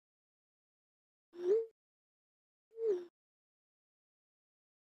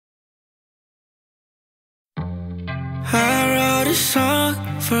I wrote a song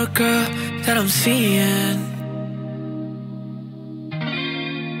for a girl that I'm seeing.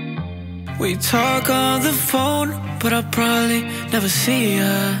 We talk on the phone, but I'll probably never see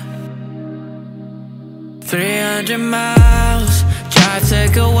her. 300 miles, drive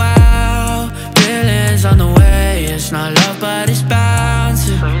take a while. Feelings on the way, it's not love but it's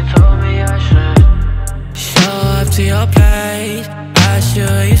bouncing. So you told me I should show up to your place, ask you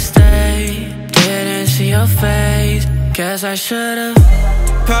you stay. Didn't see your face, guess I should've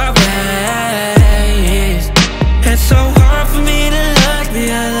part ways. It's so hard for me to look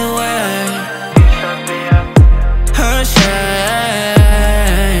the other way. Her shame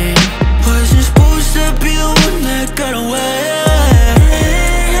wasn't supposed to be the one that got away.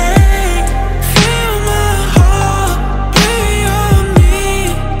 Feel my heart weigh on me,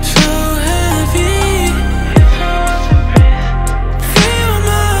 so heavy. Feel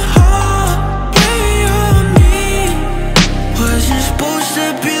my heart weigh on me. Wasn't supposed to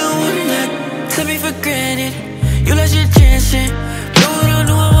be the one that took me for granted. You lost your chance and you don't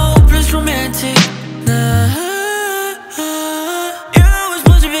know I'm hopeless romantic. Nah, you were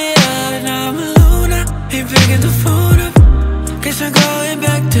supposed to be out and I'm alone. I ain't picking the phone up, guess I'm going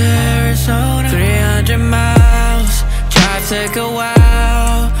back to Arizona. 300 miles, drive take a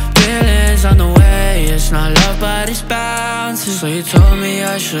while. Feelings on the way, it's not love but it's bouncing. So you told me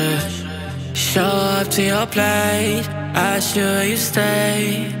I should show up to your place, ask you you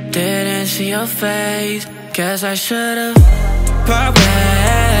stay. Didn't see your face, guess I should've part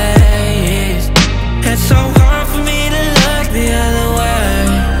ways. It's so hard for me to look the other way.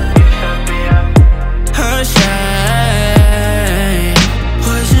 Her shame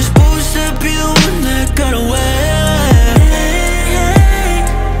wasn't supposed to be the one that got away.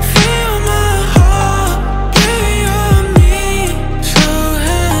 Feel my heart weigh on me, so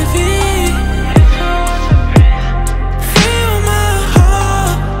heavy. Feel my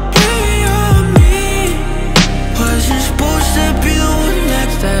heart weigh on me. Wasn't supposed to be the one that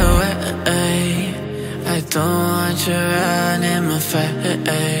stay away. I don't want you running my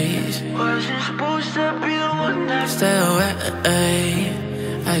face. Wasn't supposed to be the one that stay away.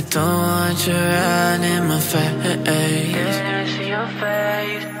 I don't want you running my face. Didn't see your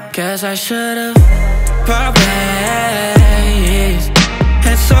face, guess I should've part ways.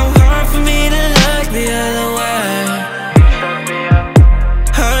 It's so hard for me to look the other way.